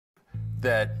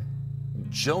that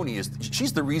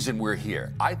she's the reason we're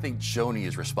here. I think Joni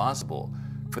is responsible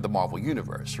for the Marvel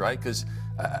Universe, right? Because,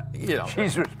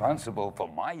 she's responsible for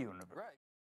my universe.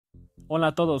 Hola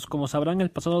a todos, como sabrán,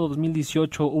 el pasado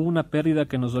 2018 hubo una pérdida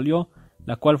que nos dolió,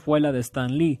 la cual fue la de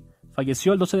Stan Lee.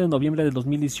 Falleció el 12 de noviembre de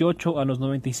 2018 a los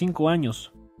 95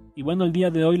 años. Y bueno, el día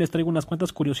de hoy les traigo unas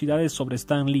cuantas curiosidades sobre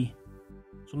Stan Lee.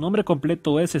 Su nombre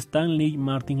completo es Stanley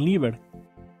Martin Lieber.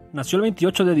 Nació el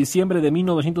 28 de diciembre de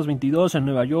 1922 en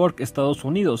Nueva York, Estados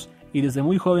Unidos, y desde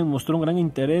muy joven mostró un gran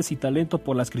interés y talento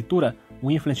por la escritura,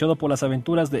 muy influenciado por las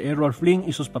aventuras de Errol Flynn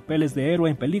y sus papeles de héroe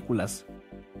en películas.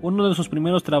 Uno de sus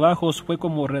primeros trabajos fue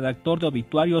como redactor de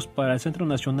obituarios para el Centro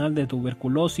Nacional de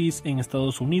Tuberculosis en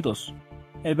Estados Unidos.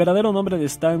 El verdadero nombre de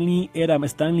Stan Lee era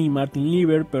Stanley Martin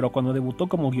Lieber, pero cuando debutó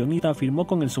como guionista firmó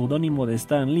con el seudónimo de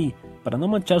Stan Lee, para no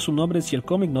manchar su nombre si el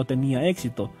cómic no tenía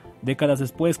éxito. Décadas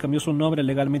después cambió su nombre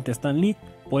legalmente a Stan Lee,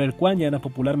 por el cual ya era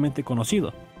popularmente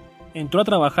conocido. Entró a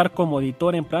trabajar como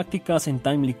editor en prácticas en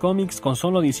Timely Comics con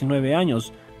solo 19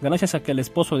 años, gracias a que el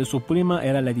esposo de su prima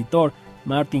era el editor,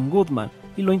 Martin Goodman,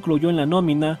 y lo incluyó en la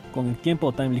nómina. Con el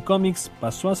tiempo Timely Comics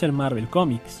pasó a ser Marvel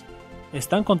Comics.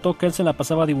 Stan contó que él se la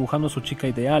pasaba dibujando a su chica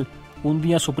ideal. Un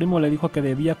día su primo le dijo que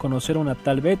debía conocer a una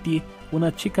tal Betty,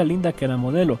 una chica linda que era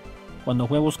modelo. Cuando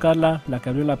fue a buscarla, la que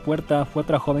abrió la puerta fue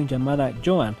otra joven llamada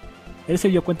Joan. Él se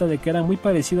dio cuenta de que era muy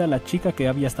parecida a la chica que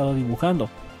había estado dibujando,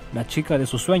 la chica de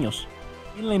sus sueños.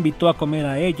 Él la invitó a comer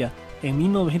a ella. En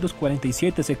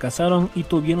 1947 se casaron y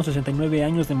tuvieron 69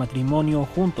 años de matrimonio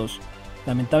juntos.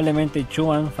 Lamentablemente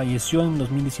Joan falleció en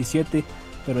 2017,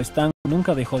 pero Stan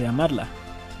nunca dejó de amarla.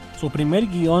 Su primer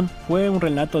guión fue un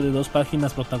relato de 2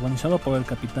 páginas protagonizado por el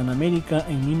Capitán América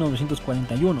en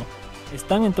 1941.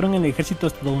 Stan entró en el ejército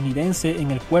estadounidense en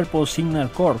el cuerpo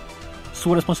Signal Corps.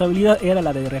 Su responsabilidad era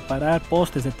la de reparar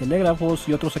postes de telégrafos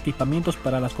y otros equipamientos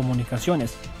para las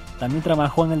comunicaciones. También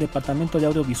trabajó en el departamento de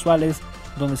audiovisuales,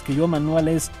 donde escribió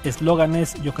manuales,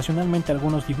 eslóganes y ocasionalmente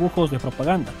algunos dibujos de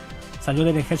propaganda. Salió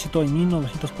del ejército en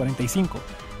 1945.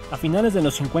 A finales de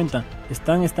los 50,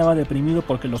 Stan estaba deprimido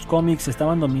porque los cómics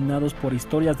estaban dominados por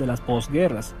historias de las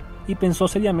posguerras y pensó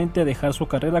seriamente dejar su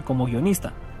carrera como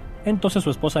guionista. Entonces su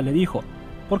esposa le dijo: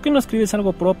 ¿por qué no escribes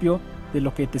algo propio de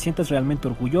lo que te sientes realmente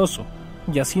orgulloso?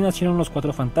 Y así nacieron los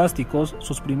Cuatro Fantásticos,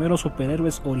 sus primeros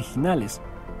superhéroes originales.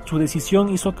 Su decisión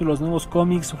hizo que los nuevos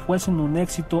cómics fuesen un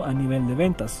éxito a nivel de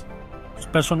ventas. Sus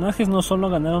personajes no solo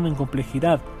ganaron en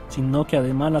complejidad, sino que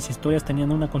además las historias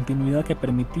tenían una continuidad que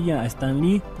permitía a Stan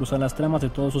Lee cruzar las tramas de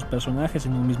todos sus personajes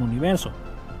en un mismo universo.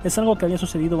 Es algo que había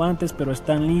sucedido antes, pero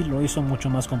Stan Lee lo hizo mucho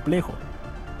más complejo.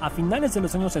 A finales de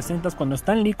los años 60, cuando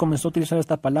Stan Lee comenzó a utilizar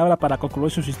esta palabra para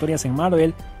concluir sus historias en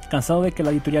Marvel, cansado de que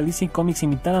la editorial DC Comics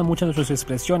imitara muchas de sus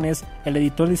expresiones, el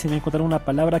editor decidió encontrar una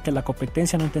palabra que la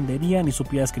competencia no entendería ni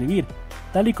supiera escribir,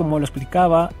 tal y como lo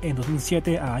explicaba en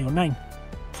 2007 a Iron 9.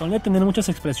 Solía tener muchas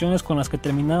expresiones con las que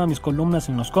terminaba mis columnas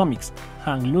en los cómics: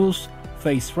 hang loose,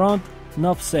 face front,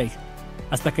 nuff say.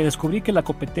 Hasta que descubrí que la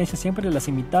competencia siempre las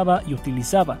imitaba y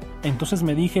utilizaba. Entonces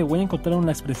me dije: voy a encontrar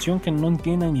una expresión que no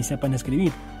entiendan ni sepan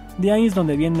escribir. De ahí es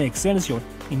donde viene Excelsior,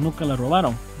 y nunca la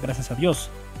robaron, gracias a Dios.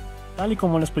 Tal y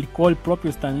como lo explicó el propio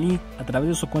Stan Lee a través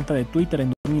de su cuenta de Twitter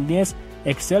en 2010,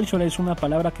 Excelsior es una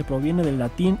palabra que proviene del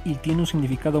latín y tiene un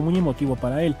significado muy emotivo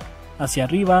para él: hacia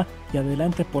arriba y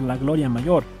adelante por la gloria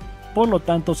mayor. Por lo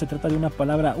tanto, se trata de una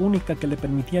palabra única que le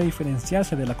permitía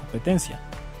diferenciarse de la competencia.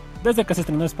 Desde que se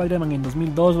estrenó Spider-Man en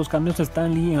 2002, los cameos de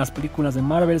Stan Lee en las películas de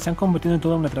Marvel se han convertido en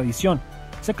toda una tradición.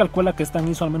 Se calcula que Stan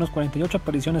hizo al menos 48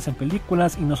 apariciones en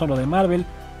películas, y no solo de Marvel,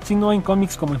 sino en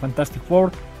cómics como en Fantastic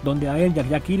Four, donde a él y a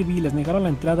Jack Kirby les negaron la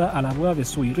entrada a la boda de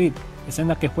Sue y Reed,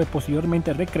 escena que fue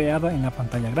posteriormente recreada en la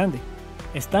pantalla grande.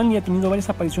 Stan Lee ha tenido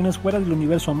varias apariciones fuera del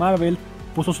universo Marvel,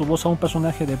 puso su voz a un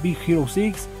personaje de Big Hero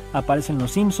 6, aparece en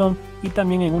Los Simpson y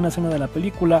también en una escena de la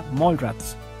película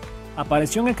Mallrats.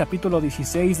 Apareció en el capítulo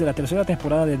 16 de la tercera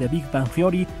temporada de The Big Bang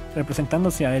Theory,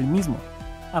 representándose a él mismo.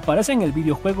 Aparece en el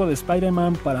videojuego de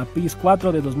Spider-Man para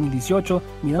PS4 de 2018,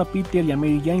 mirando a Peter y a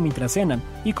Mary Jane mientras cenan,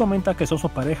 y comenta que son su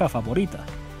pareja favorita.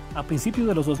 A principios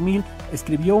de los 2000,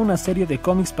 escribió una serie de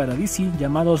cómics para DC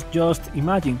llamados Just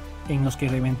Imagine, en los que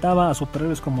reventaba a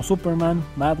superhéroes como Superman,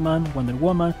 Batman, Wonder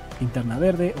Woman, Linterna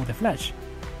Verde o The Flash.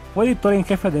 Fue editor en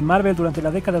jefe de Marvel durante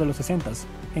la década de los 60.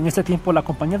 En este tiempo la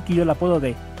compañía adquirió el apodo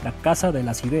de La Casa de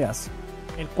las Ideas.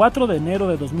 El 4 de enero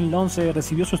de 2011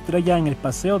 recibió su estrella en el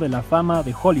Paseo de la Fama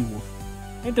de Hollywood.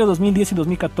 Entre 2010 y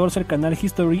 2014 el canal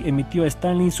History emitió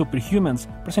Stanley Superhumans,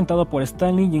 presentado por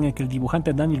Stanley, y en el que el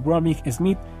dibujante Daniel Bromwich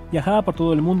Smith viajaba por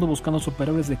todo el mundo buscando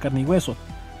superhéroes de carne y hueso,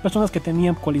 personas que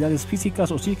tenían cualidades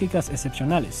físicas o psíquicas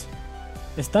excepcionales.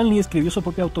 Stan Lee escribió su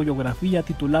propia autobiografía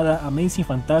titulada Amazing,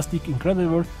 Fantastic,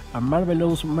 Incredible, A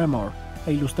Marvelous Memoir,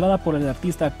 e ilustrada por el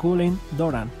artista Cullen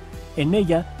Doran. En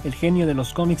ella, el genio de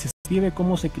los cómics escribe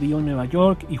cómo se crió en Nueva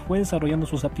York y fue desarrollando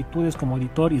sus aptitudes como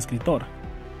editor y escritor.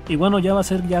 Y bueno, ya va a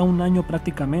ser ya un año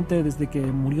prácticamente desde que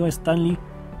murió Stan Lee,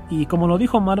 y como lo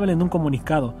dijo Marvel en un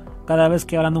comunicado, cada vez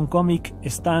que hablan de un cómic,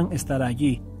 Stan estará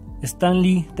allí. Stan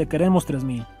Lee, te queremos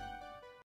 3000.